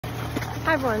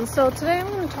Hi everyone, so today I'm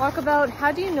going to talk about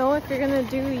how do you know if you're going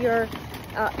to do your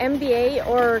MBA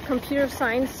or computer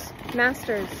science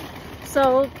masters.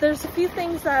 So there's a few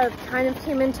things that kind of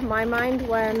came into my mind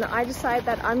when I decided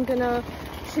that I'm going to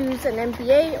choose an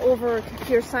MBA over a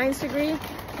computer science degree.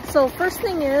 So first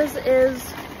thing is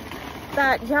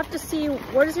that you have to see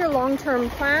what is your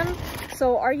long-term plan.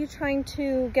 So are you trying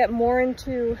to get more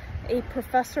into a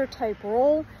professor type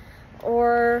role,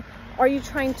 or are you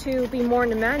trying to be more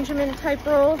in a management type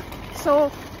role?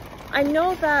 So I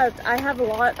know that I have a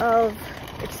lot of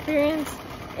experience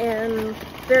in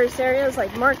various areas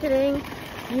like marketing,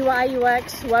 UI,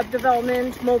 UX, web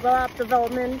development, mobile app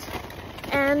development,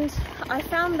 and I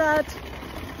found that,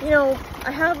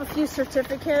 I have a few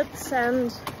certificates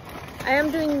and I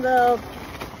am doing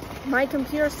my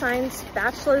computer science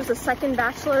bachelor's, the second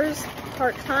bachelor's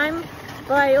part-time,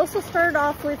 but I also started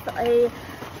off with a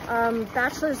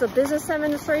bachelor's of business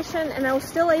administration, and I was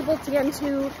still able to get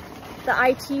into the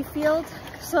IT field.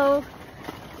 So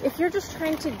if you're just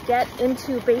trying to get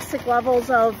into basic levels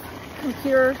of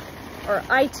computer or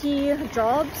IT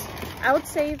jobs, I would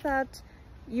say that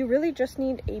you really just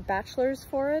need a bachelor's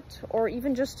for it, or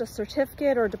even just a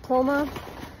certificate or diploma.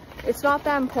 It's not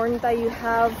that important that you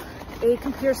have a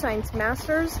computer science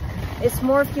master's. It's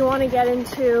more if you want to get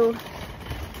into,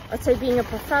 let's say, being a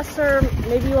professor,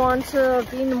 maybe you want to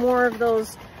be in more of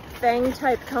those FANG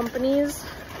type companies.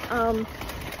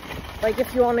 Like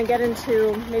if you want to get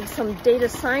into maybe some data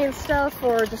science stuff,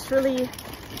 or just really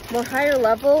more higher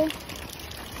level,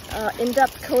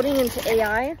 in-depth coding into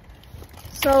AI.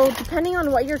 So depending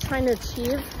on what you're trying to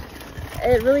achieve,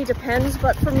 it really depends.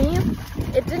 But for me,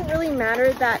 it didn't really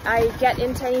matter that I get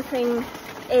into anything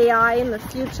AI in the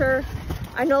future.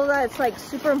 I know that it's like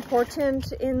super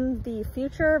important in the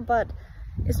future, but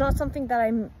it's not something that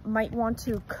I might want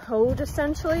to code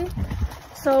essentially.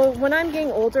 So when I'm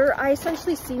getting older, I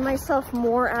essentially see myself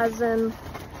more as in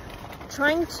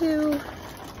trying to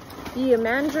be a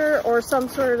manager or some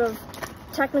sort of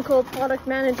technical product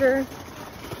manager.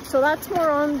 So that's more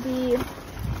on the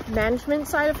management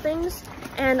side of things.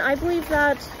 And I believe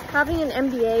that having an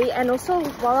MBA, and also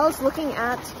while I was looking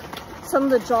at some of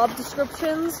the job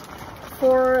descriptions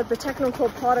for the technical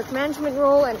product management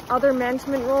role and other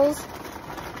management roles,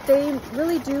 they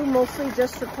really do mostly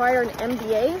just require an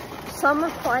MBA. Some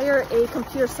require a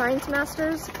computer science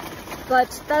master's, but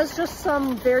that's just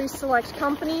some very select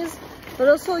companies. But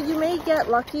also you may get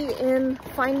lucky in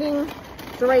finding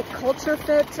the right culture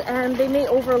fit, and they may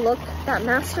overlook that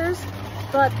master's.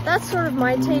 But that's sort of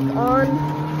my take on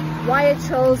why I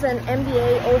chose an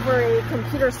MBA over a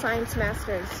computer science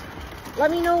master's. Let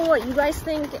me know what you guys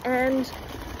think, and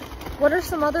what are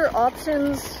some other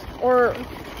options or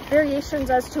variations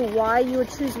as to why you would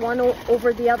choose one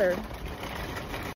over the other.